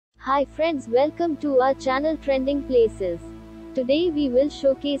Hi friends, welcome to our channel Trending Places. Today we will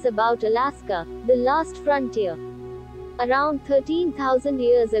showcase about Alaska, the last frontier. Around 13,000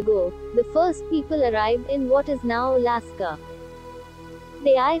 years ago, the first people arrived in what is now Alaska.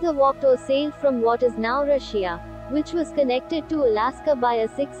 They either walked or sailed from what is now Russia, which was connected to Alaska by a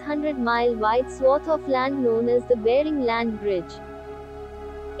 600-mile wide swath of land known as the Bering Land Bridge.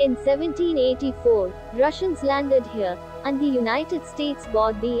 In 1784, Russians landed here, and the United States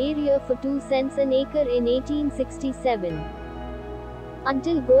bought the area for 2 cents an acre in 1867.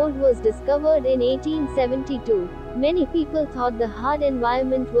 Until gold was discovered in 1872, many people thought the hard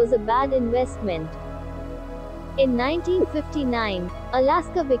environment was a bad investment. In 1959,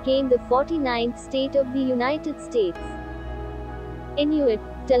 Alaska became the 49th state of the United States. Inuit,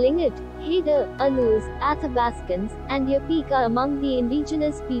 Tlingit, Haida, Aleuts, Athabascans, and Yupik are among the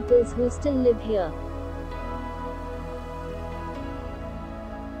indigenous peoples who still live here.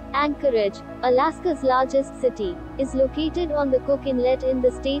 Anchorage, Alaska's largest city, is located on the Cook Inlet in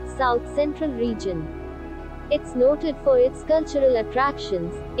the state's south-central region. It's noted for its cultural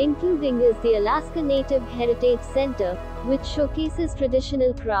attractions, including the Alaska Native Heritage Center, which showcases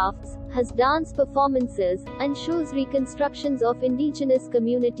traditional crafts, has dance performances, and shows reconstructions of indigenous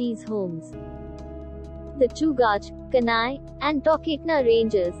communities' homes. The Chugach, Kenai, and Toketna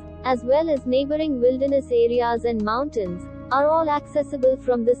ranges, as well as neighboring wilderness areas and mountains, are all accessible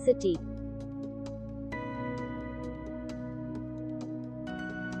from the city.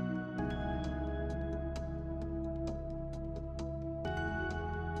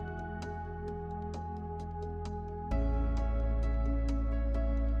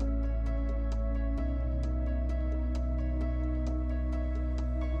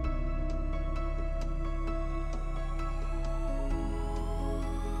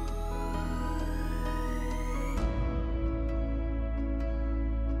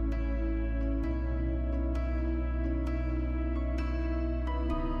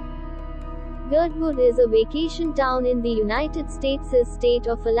 Girdwood is a vacation town in the United States' state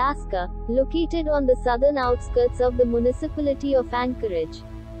of Alaska, located on the southern outskirts of the municipality of Anchorage.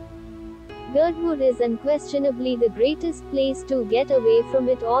 Girdwood is unquestionably the greatest place to get away from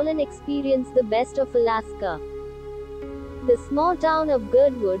it all and experience the best of Alaska. The small town of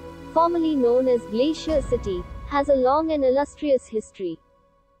Girdwood, formerly known as Glacier City, has a long and illustrious history.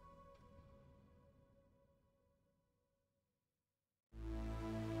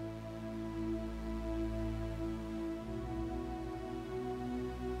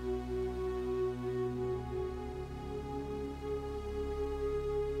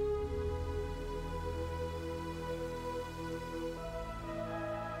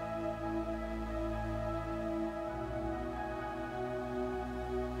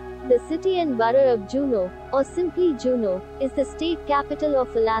 The city and borough of Juneau, or simply Juneau, is the state capital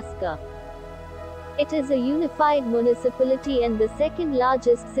of Alaska. It is a unified municipality and the second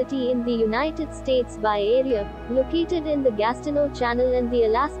largest city in the United States by area, located in the Gastineau Channel and the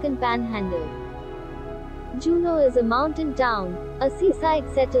Alaskan panhandle. Juneau is a mountain town, a seaside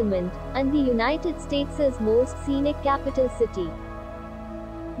settlement, and the United States' most scenic capital city.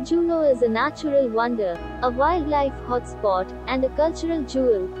 Juneau is a natural wonder, a wildlife hotspot, and a cultural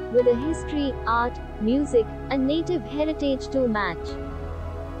jewel, with a history, art, music, and native heritage to match.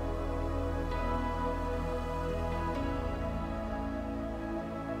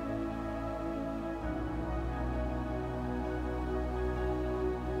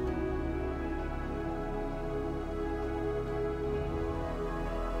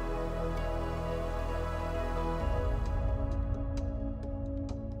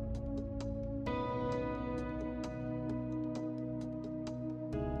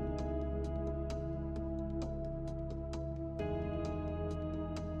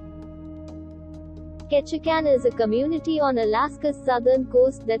 Ketchikan is a community on Alaska's southern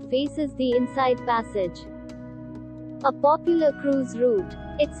coast that faces the Inside Passage. A popular cruise route,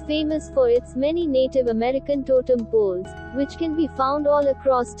 it's famous for its many Native American totem poles, which can be found all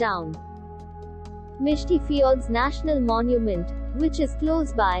across town. Mishti Fjords National Monument, which is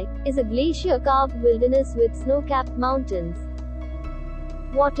close by, is a glacier-carved wilderness with snow-capped mountains,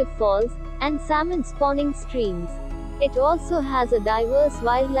 waterfalls, and salmon-spawning streams. It also has a diverse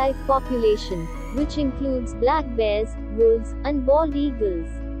wildlife population, which includes black bears, wolves, and bald eagles.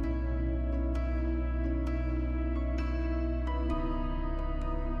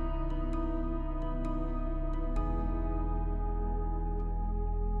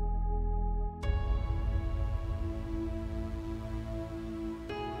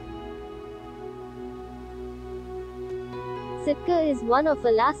 Sitka is one of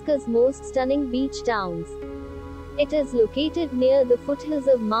Alaska's most stunning beach towns. It is located near the foothills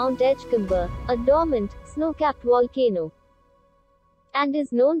of Mount Edgecumber, a dormant, snow-capped volcano, and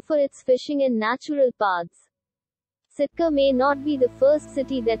is known for its fishing and natural paths. Sitka may not be the first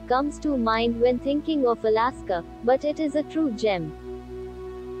city that comes to mind when thinking of Alaska, but it is a true gem.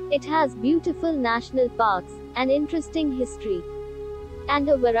 It has beautiful national parks, an interesting history, and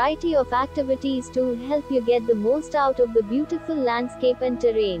a variety of activities to help you get the most out of the beautiful landscape and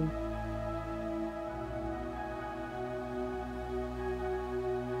terrain.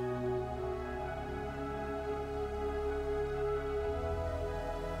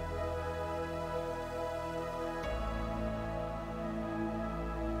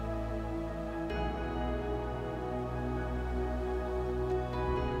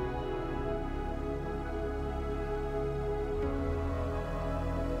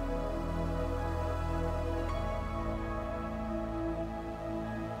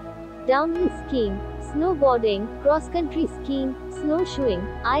 Downhill skiing, snowboarding, cross-country skiing, snowshoeing,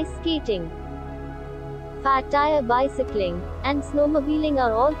 ice skating, fat tire bicycling, and snowmobiling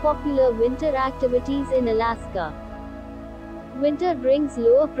are all popular winter activities in Alaska. Winter brings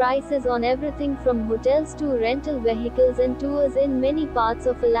lower prices on everything from hotels to rental vehicles and tours in many parts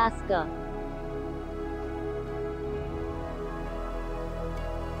of Alaska.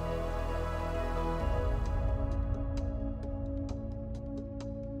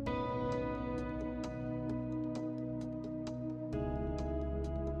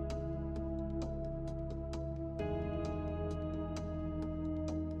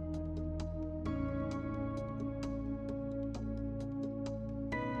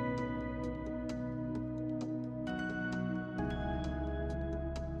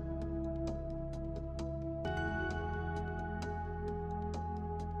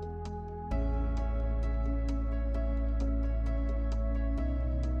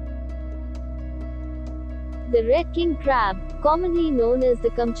 The red king crab, commonly known as the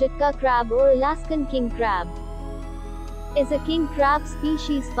Kamchatka crab or Alaskan king crab, is a king crab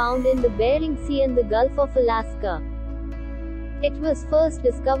species found in the Bering Sea and the Gulf of Alaska. It was first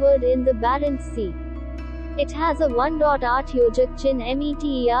discovered in the Barents Sea. It has a 1.8 yojak chin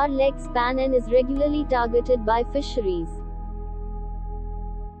meter leg span and is regularly targeted by fisheries.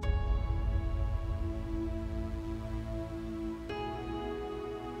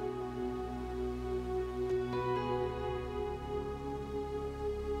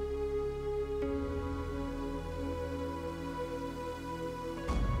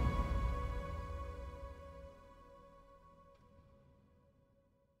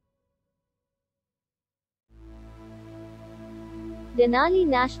 Denali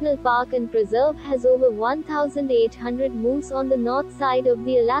National Park and Preserve has over 1,800 moose on the north side of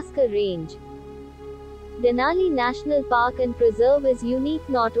the Alaska Range. Denali National Park and Preserve is unique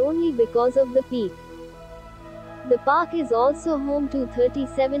not only because of the peak. The park is also home to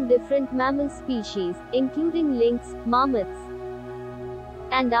 37 different mammal species, including lynx, marmots,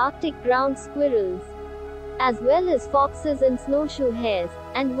 and Arctic ground squirrels, as well as foxes and snowshoe hares,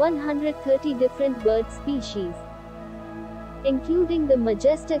 and 130 different bird species, including the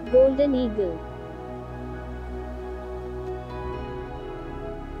majestic golden eagle.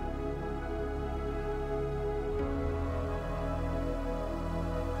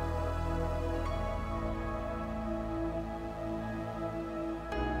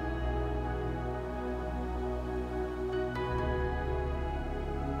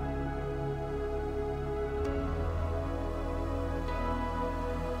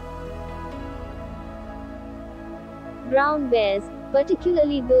 Brown bears,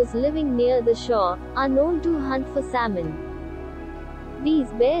 particularly those living near the shore, are known to hunt for salmon. These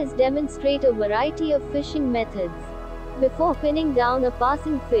bears demonstrate a variety of fishing methods. Before pinning down a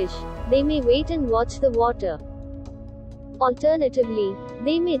passing fish, they may wait and watch the water. Alternatively,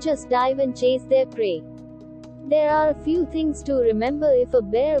 they may just dive and chase their prey. There are a few things to remember if a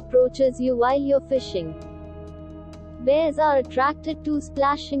bear approaches you while you're fishing. Bears are attracted to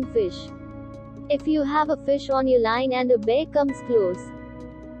splashing fish. If you have a fish on your line and a bear comes close,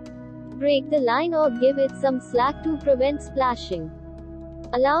 break the line or give it some slack to prevent splashing.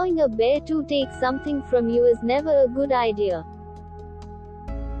 Allowing a bear to take something from you is never a good idea.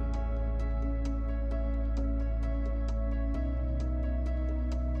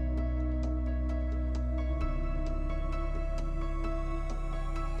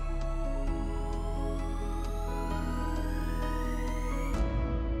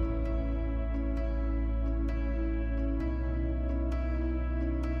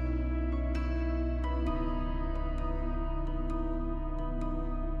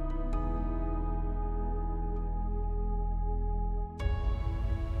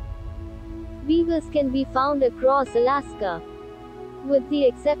 beavers can be found across Alaska, with the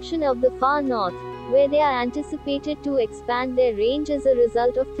exception of the far north, where they are anticipated to expand their range as a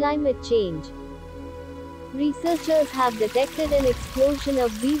result of climate change. Researchers have detected an explosion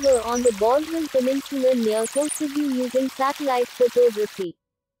of beaver on the Baldwin Peninsula near Kotzebue using satellite photography.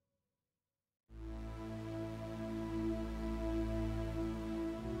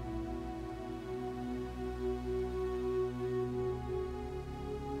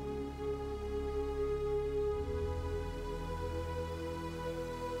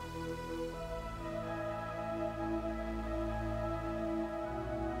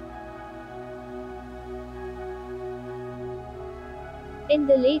 In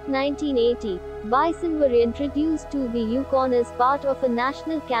the late 1980s, bison were introduced to the Yukon as part of a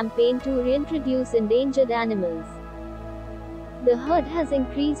national campaign to reintroduce endangered animals. The herd has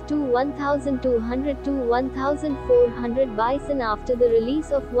increased to 1,200 to 1,400 bison after the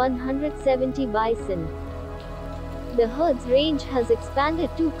release of 170 bison. The herd's range has expanded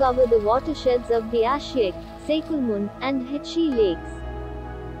to cover the watersheds of the Ashiek, Sekulmun, and Hitchi lakes.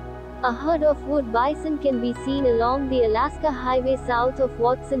 A herd of wood bison can be seen along the Alaska Highway south of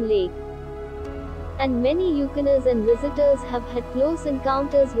Watson Lake, and many Yukoners and visitors have had close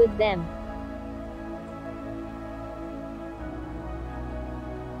encounters with them.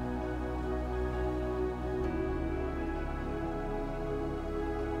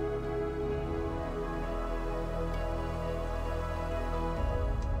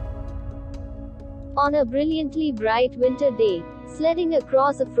 On a brilliantly bright winter day, sledding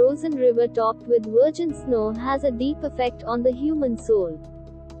across a frozen river topped with virgin snow has a deep effect on the human soul.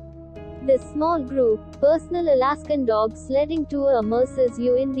 This small group, personal Alaskan dog sledding tour immerses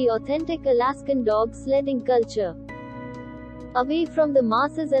you in the authentic Alaskan dog sledding culture, away from the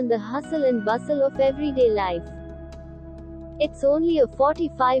masses and the hustle and bustle of everyday life. It's only a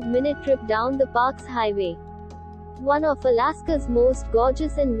 45-minute trip down the park's highway, one of Alaska's most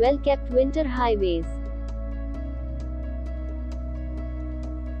gorgeous and well-kept winter highways.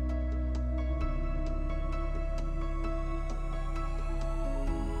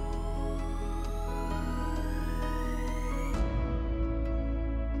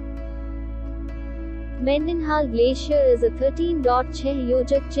 Mendenhall Glacier is a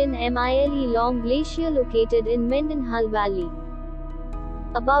 13.6 long glacier located in Mendenhall Valley,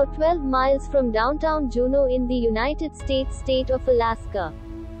 about 12 miles from downtown Juneau in the United States state of Alaska.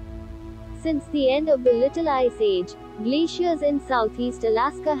 Since the end of the Little Ice Age, glaciers in southeast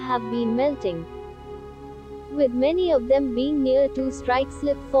Alaska have been melting, with many of them being near to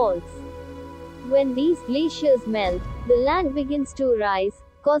strike-slip faults. When these glaciers melt, the land begins to rise,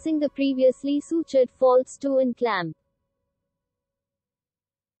 causing the previously sutured faults to unclamp.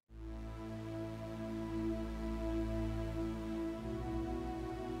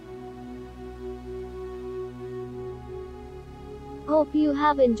 Hope you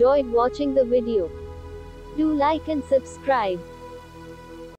have enjoyed watching the video. Do like and subscribe.